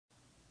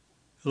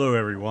Hello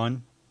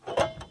everyone.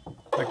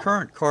 My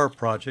current car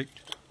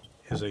project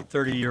is a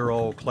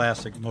 30-year-old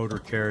classic motor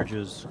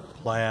carriages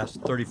class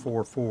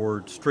 34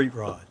 Ford street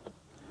rod.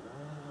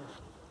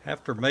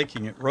 After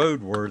making it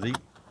roadworthy,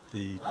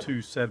 the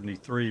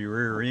 273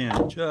 rear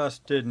end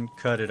just didn't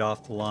cut it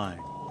off the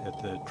line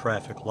at the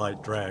traffic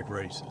light drag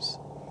races.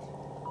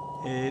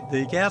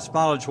 The gas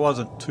mileage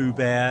wasn't too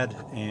bad,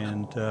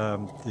 and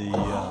the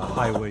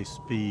highway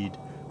speed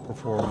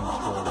performance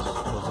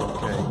was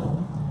okay,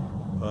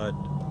 but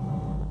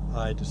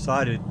I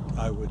decided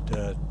I would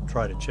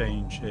try to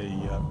change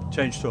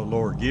to a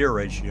lower gear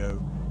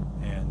ratio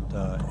and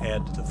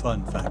add to the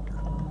fun factor.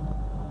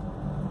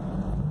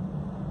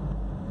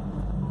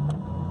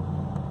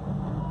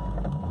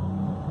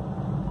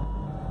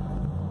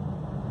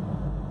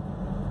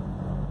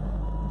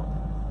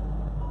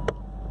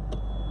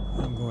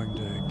 I'm going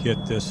to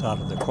get this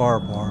out of the car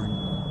barn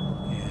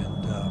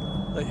and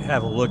let you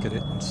have a look at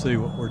it and see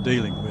what we're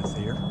dealing with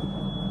here.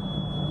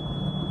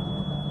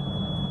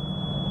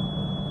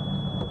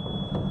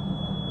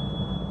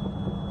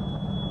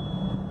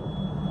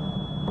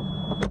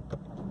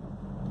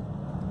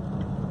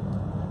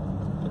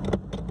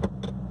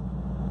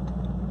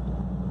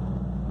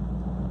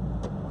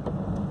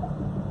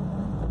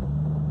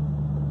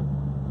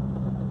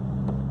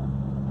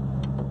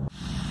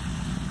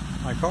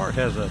 My car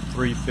has a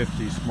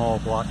 350 small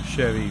block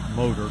Chevy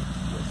motor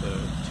with a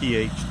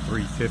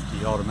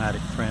TH350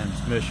 automatic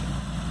transmission.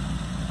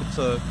 It's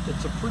a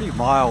pretty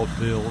mild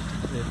build.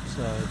 It's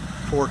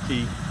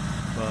torquey,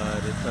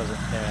 but it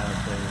doesn't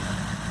have a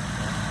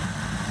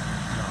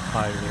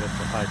high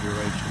lift or high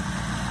duration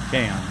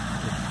cam.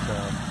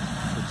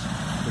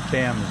 The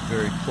cam is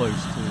very close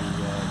to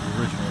the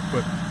original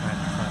equipment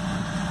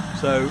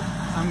manufacturer. So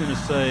I'm going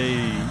to say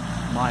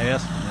my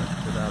estimate,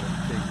 without a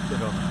big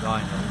hit on the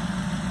dyno,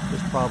 is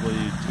probably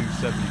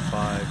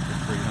 275 to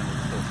 300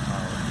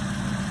 horsepower.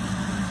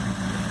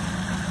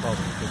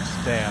 Probably a good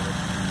stab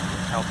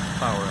at the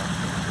power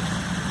output.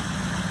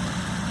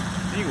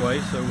 Anyway,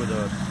 so with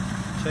a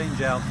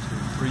change out to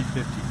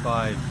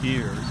 355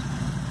 gears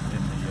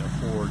in the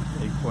Ford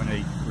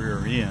 8.8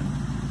 rear end,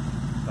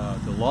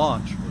 the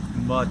launch was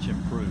much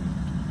improved.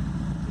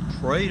 The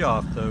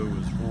trade-off, though,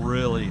 was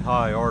really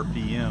high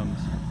RPMs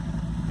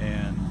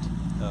and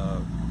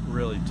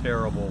really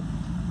terrible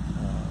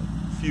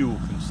fuel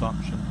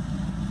consumption.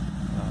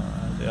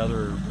 The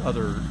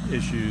other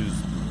issues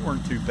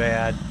weren't too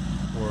bad.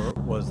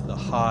 Was the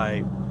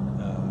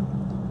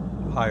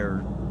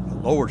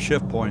lower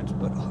shift points,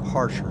 but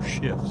harsher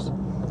shifts,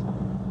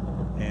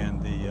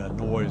 and the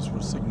noise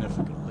was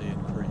significantly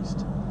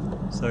increased.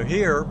 So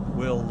here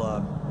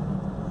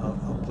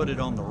I'll put it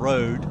on the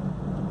road,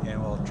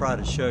 and we'll try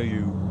to show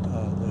you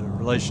the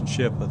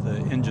relationship of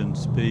the engine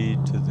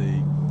speed to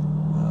the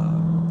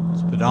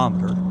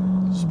speedometer.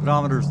 The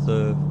speedometer is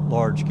the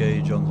large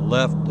gauge on the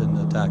left, and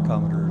the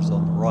tachometer is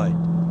on the right.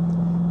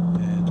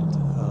 And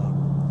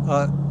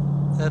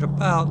at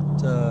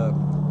about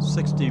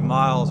 60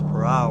 miles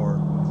per hour,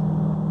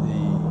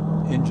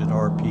 the engine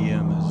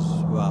RPM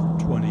is about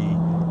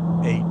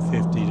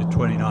 2850 to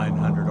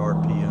 2900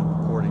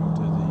 RPM, according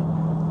to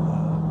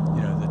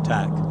the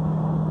tach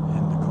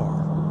in the car.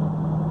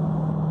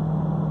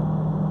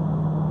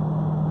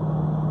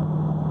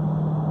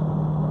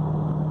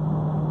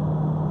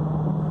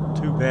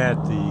 Too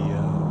bad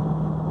the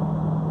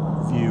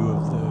view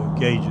of the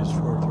gauges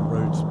for the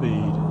road speed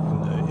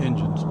and the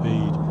engine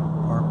speed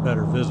aren't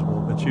better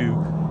visible, but you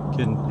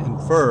can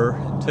infer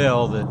and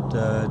tell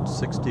that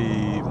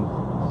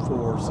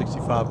 64,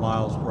 65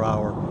 miles per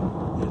hour,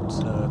 it's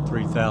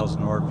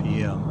 3000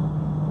 RPM,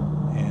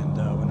 and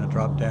when I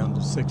drop down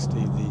to 60,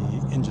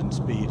 the engine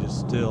speed is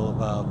still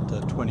about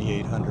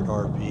 2800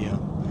 RPM.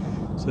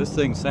 So this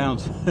thing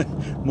sounds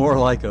more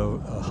like a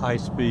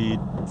high-speed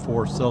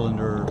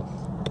four-cylinder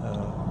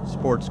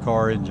sports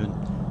car engine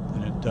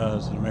than it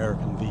does an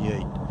American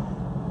V8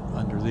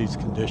 under these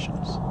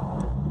conditions.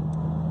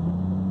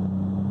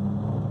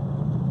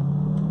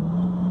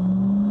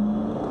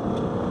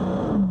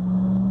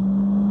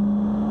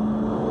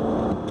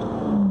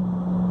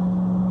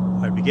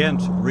 I began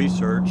some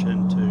research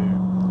into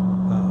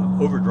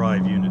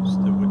overdrive units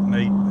that would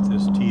mate with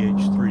this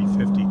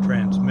TH350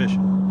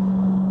 transmission,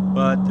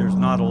 but there's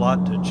not a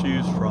lot to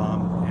choose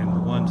from, and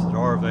the ones that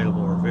are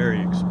available are very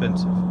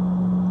expensive.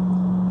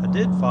 I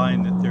did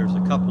find that there's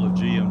a couple of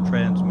GM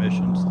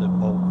transmissions that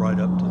bolt right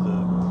up to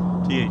the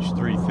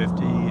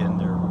TH350, and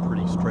they're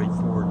pretty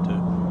straightforward to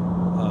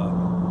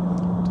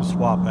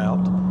swap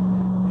out.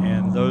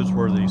 And those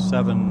were the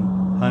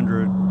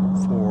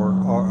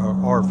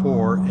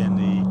 704R4 and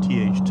the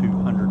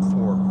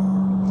TH2004R.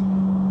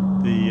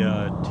 The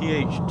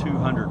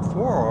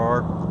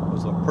TH2004R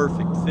was a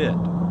perfect fit.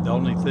 The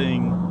only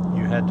thing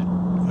you had to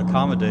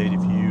accommodate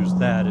if you used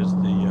that is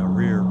the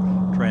rear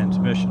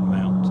transmission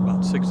mount. It's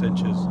about 6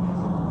 inches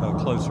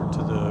closer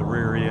to the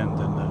rear end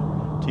than the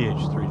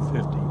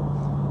TH350.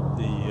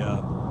 The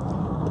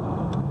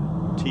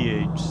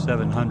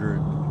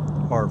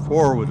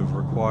TH700R4 would have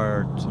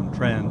required some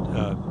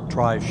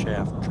drive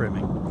shaft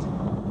trimming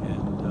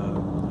and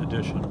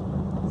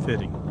transmission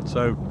fitting.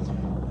 So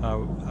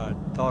I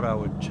thought I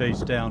would chase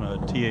down a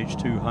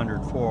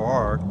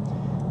TH2004R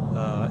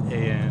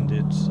and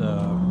its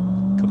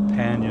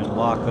companion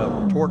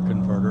lockup torque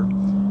converter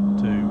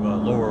to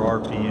lower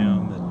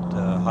RPM at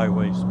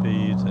highway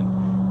speeds and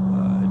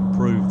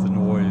improve the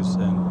noise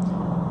and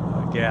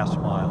gas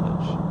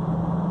mileage.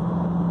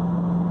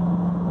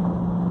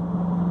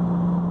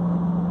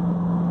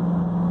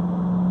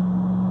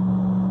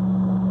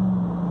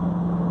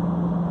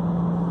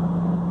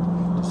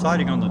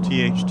 Deciding on the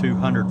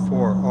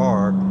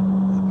TH2004R,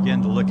 I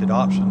began to look at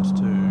options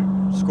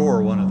to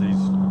score one of these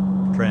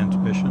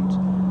transmissions,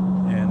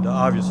 and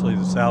obviously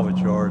the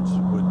salvage yards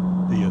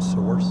would be a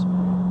source,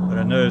 but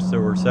I noticed there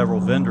were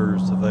several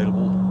vendors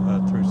available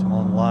through some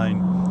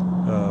online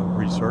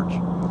research,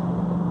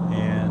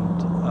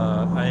 and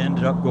I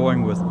ended up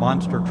going with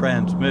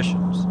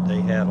MonsterTransmissions. They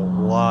had a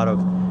lot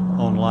of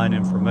online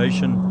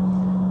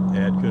information, they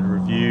had good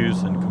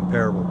reviews and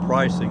comparable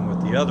pricing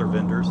with the other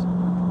vendors,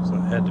 so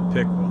I had to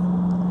pick one.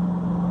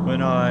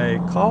 When I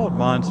called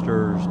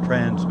Monster's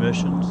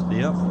Transmissions,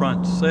 the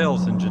upfront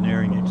sales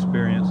engineering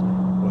experience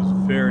was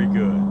very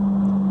good.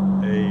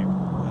 A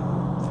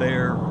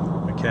fair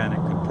mechanic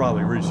could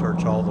probably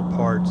research all the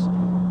parts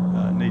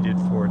needed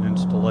for an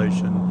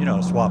installation, you know,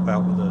 a swap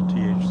out with a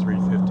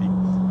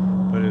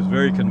TH350. But it was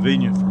very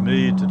convenient for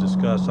me to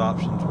discuss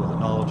options with a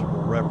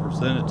knowledgeable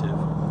representative.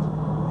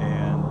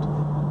 And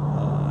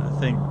I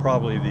think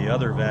probably the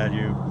other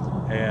value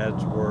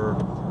adds were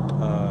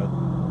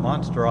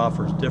Monster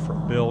offers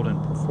different build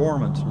and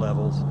performance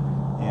levels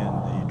in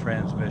the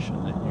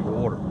transmission that you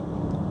order.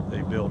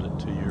 They build it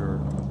to your,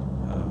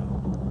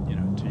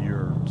 to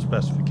your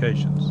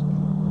specifications.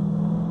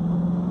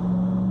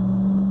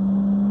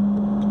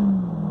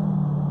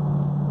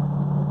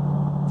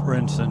 For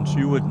instance,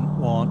 you wouldn't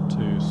want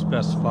to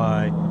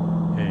specify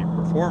a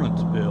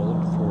performance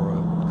build for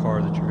a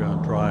car that you're going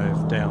to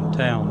drive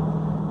downtown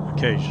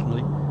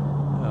occasionally.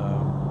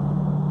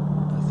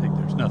 I think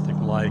there's nothing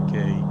like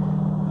a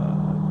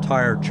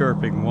tire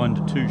chirping 1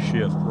 to 2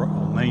 shift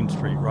on Main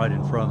Street right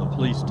in front of the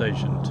police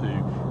station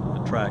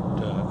to attract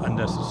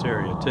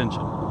unnecessary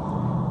attention.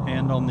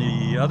 And on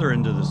the other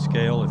end of the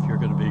scale, if you're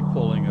going to be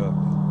pulling a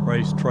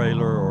race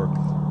trailer or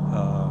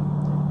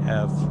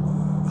have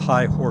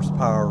high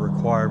horsepower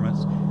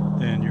requirements,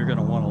 then you're going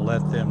to want to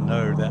let them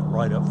know that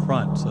right up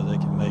front so they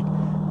can make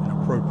an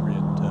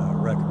appropriate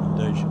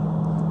recommendation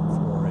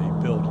for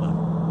a build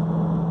level.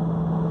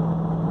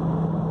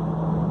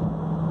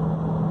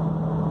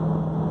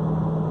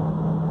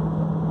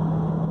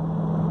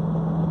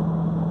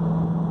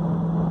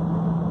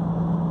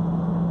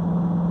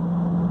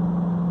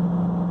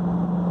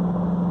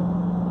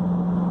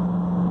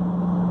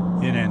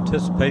 In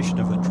anticipation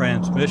of a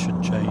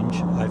transmission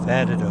change, I've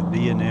added a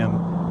B&M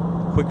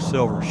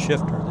Quicksilver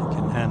shifter that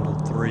can handle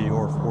 3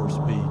 or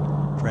 4-speed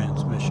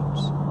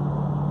transmissions.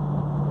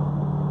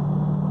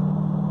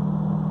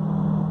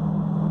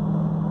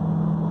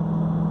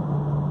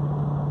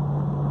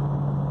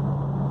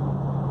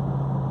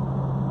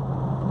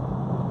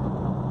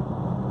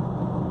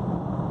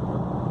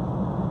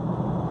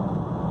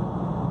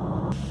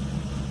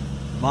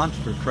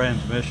 Monster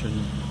Transmission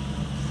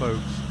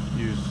folks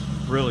use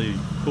really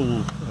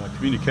cool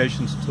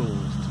communications tools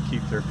to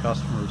keep their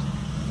customers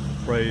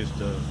appraised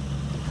of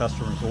the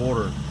customer's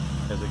order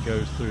as it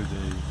goes through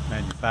the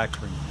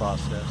manufacturing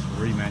process,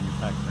 the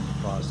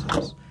remanufacturing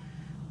process.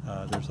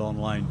 There's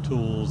online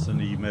tools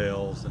and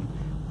emails, and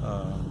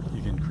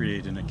you can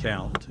create an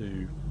account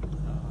to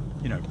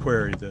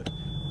query the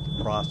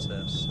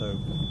process. So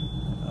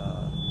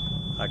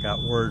I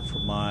got word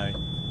from my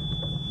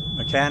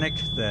mechanic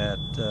that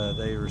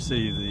they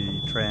received the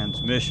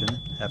transmission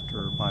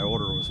after my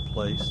order was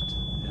placed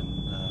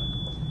in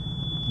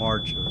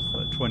March of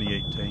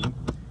 2018,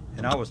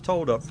 and I was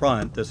told up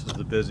front this is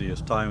the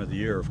busiest time of the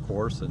year, of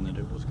course, and that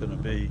it was going to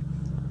be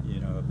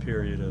a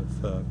period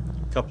of a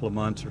couple of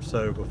months or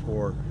so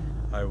before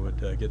I would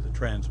get the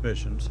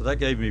transmission. So that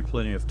gave me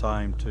plenty of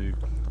time to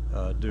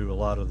do a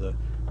lot of the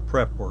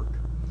prep work.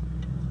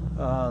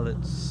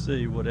 Let's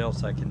see what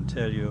else I can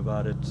tell you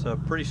about it. It's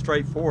pretty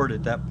straightforward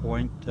at that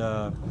point.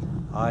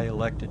 I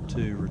elected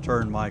to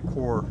return my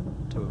core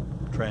to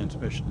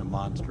transmission to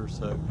Monster,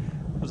 so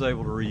I was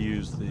able to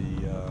reuse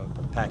the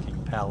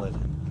packing pallet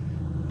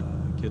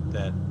and get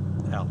that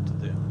out to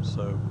them.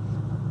 So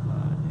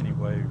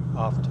anyway,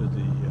 off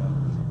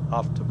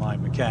to my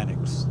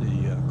mechanics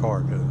the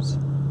car goes.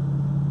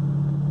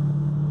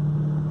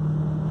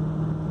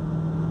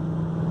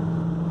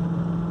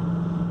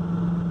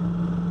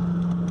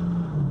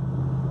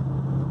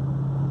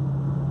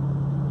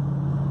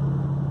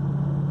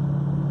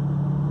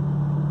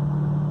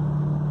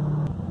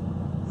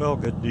 Well,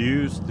 good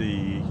news,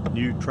 the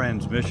new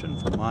transmission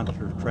from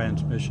Monster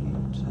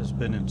Transmission has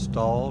been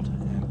installed,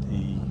 and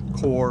the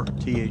core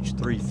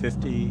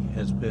TH350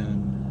 has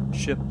been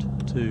shipped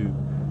to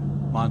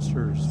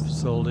Monster's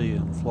facility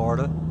in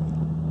Florida.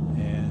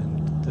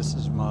 And this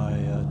is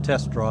my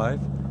test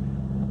drive,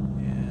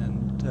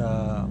 and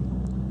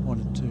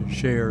wanted to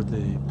share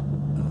the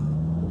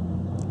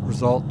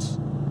results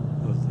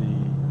of the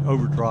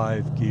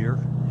overdrive gear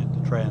in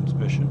the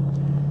transmission.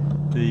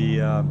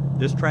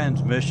 This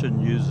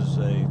transmission uses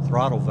a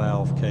throttle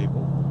valve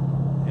cable,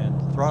 and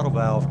the throttle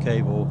valve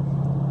cable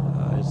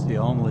is the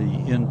only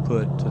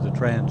input to the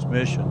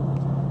transmission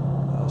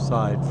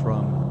aside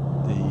from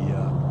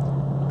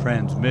the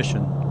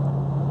transmission,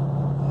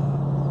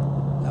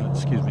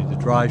 the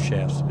drive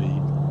shaft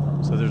speed.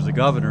 So there's a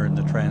governor in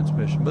the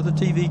transmission, but the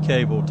TV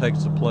cable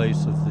takes the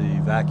place of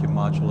the vacuum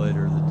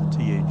modulator that the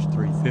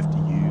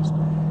TH350 used,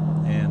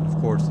 and of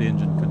course the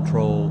engine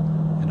control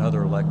and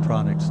other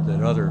electronics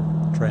that other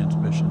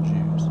transmissions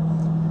use.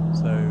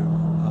 So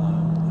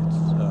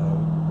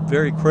it's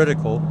very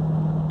critical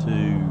to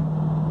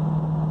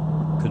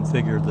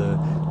configure the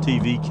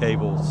TV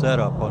cable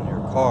setup on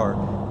your car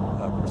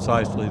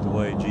precisely the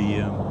way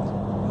GM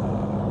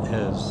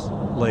has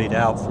laid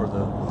out for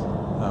the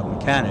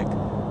mechanic.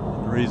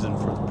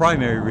 The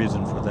primary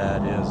reason for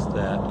that is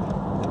that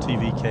the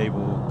TV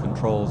cable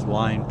controls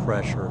line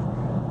pressure,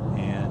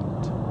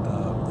 and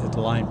if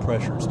the line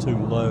pressure is too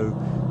low,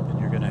 then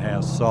you're going to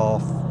have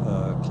soft,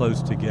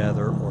 close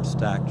together or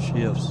stacked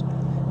shifts,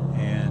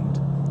 and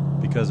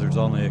because there's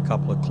only a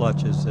couple of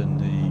clutches in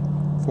the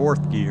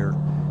fourth gear,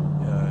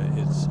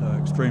 it's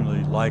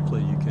extremely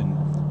likely you can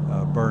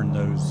burn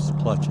those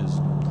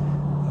clutches,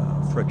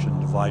 friction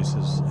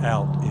devices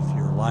out if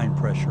your line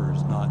pressure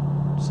is not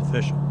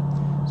sufficient.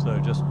 So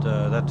just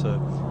that's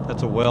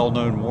a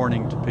well-known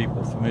warning to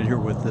people familiar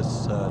with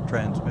this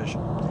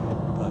transmission,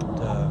 but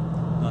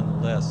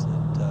nonetheless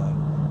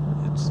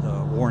it's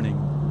a warning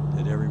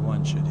that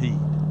everyone should heed.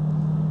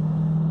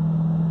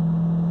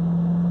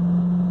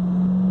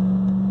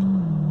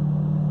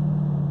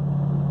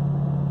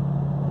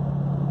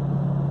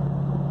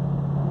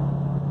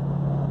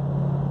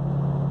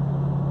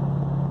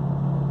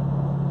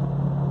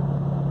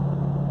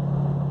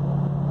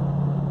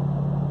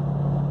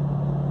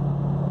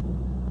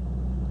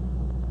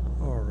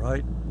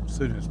 As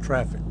soon as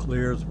traffic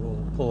clears,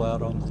 we'll pull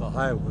out onto the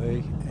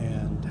highway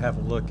and have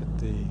a look at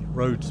the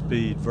road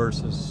speed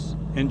versus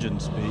engine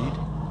speed.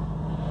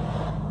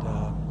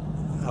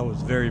 And, I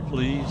was very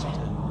pleased,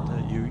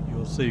 and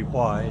you'll see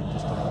why in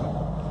just a moment.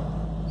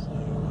 So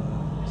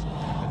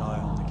keep an eye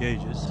on the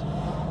gauges,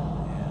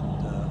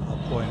 and I'll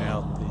point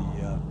out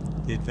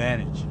the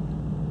advantage.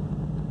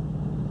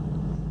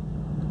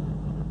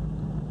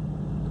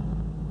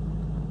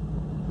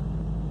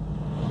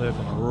 Live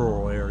in a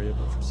rural area,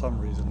 but for some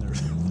reason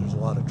there's a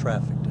lot of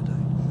traffic today.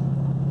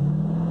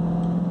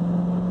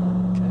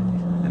 Okay,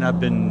 and I've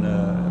been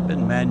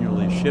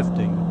manually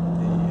shifting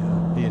the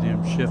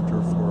B&M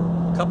shifter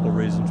for a couple of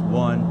reasons.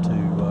 One, to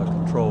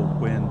control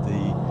when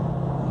the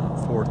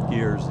fourth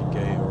gear is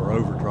engaged or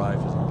overdrive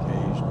is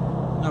engaged.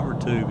 Number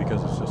two,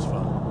 because it's just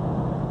fun.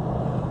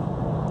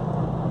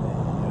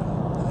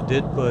 I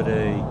did put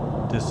a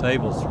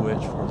disable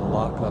switch for the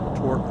lock-up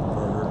torque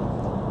converter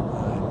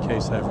in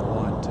case I ever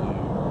wanted to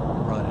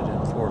run it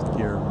in fourth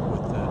gear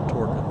with the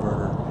torque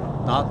converter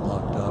not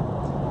locked up,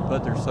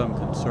 but there's some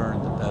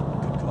concern that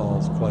could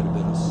cause quite a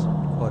bit of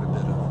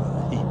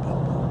heat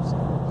buildup. So,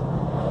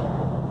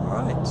 all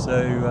right, so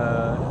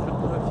I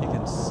don't know if you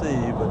can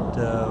see, but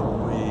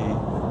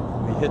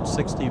we hit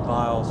 60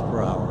 miles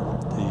per hour.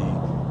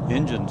 The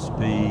engine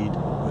speed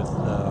with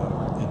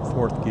in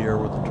fourth gear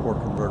with the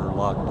torque converter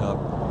locked up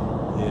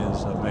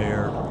is a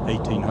mere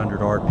 1800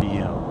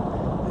 RPM.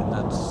 And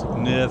that's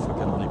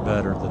significantly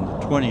better than the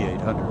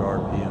 2800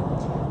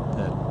 RPM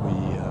that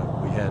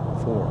we had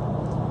before.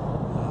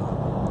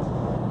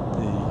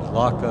 The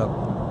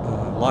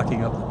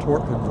locking up the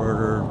torque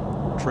converter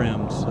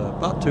trims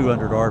about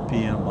 200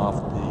 RPM off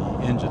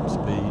the engine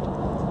speed,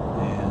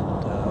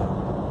 and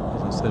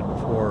as I said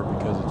before,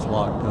 because it's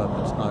locked up,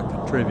 it's not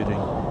contributing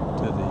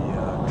to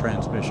the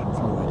transmission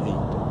fluid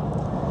heat.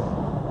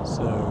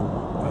 So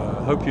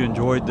I hope you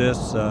enjoyed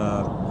this.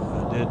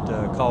 I did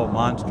call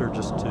Monster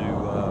just to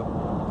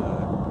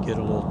get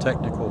a little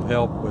technical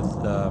help with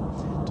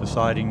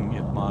deciding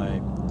if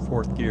my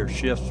fourth gear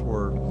shifts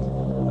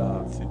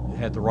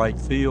had the right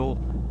feel,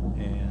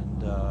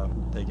 and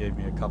they gave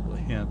me a couple of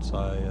hints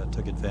I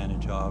took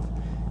advantage of,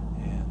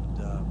 and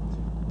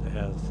they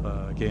have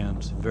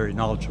again some very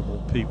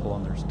knowledgeable people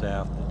on their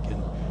staff that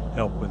can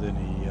help with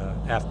any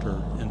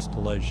after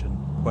installation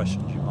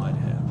questions you might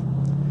have.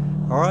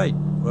 All right,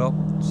 well,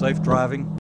 safe driving.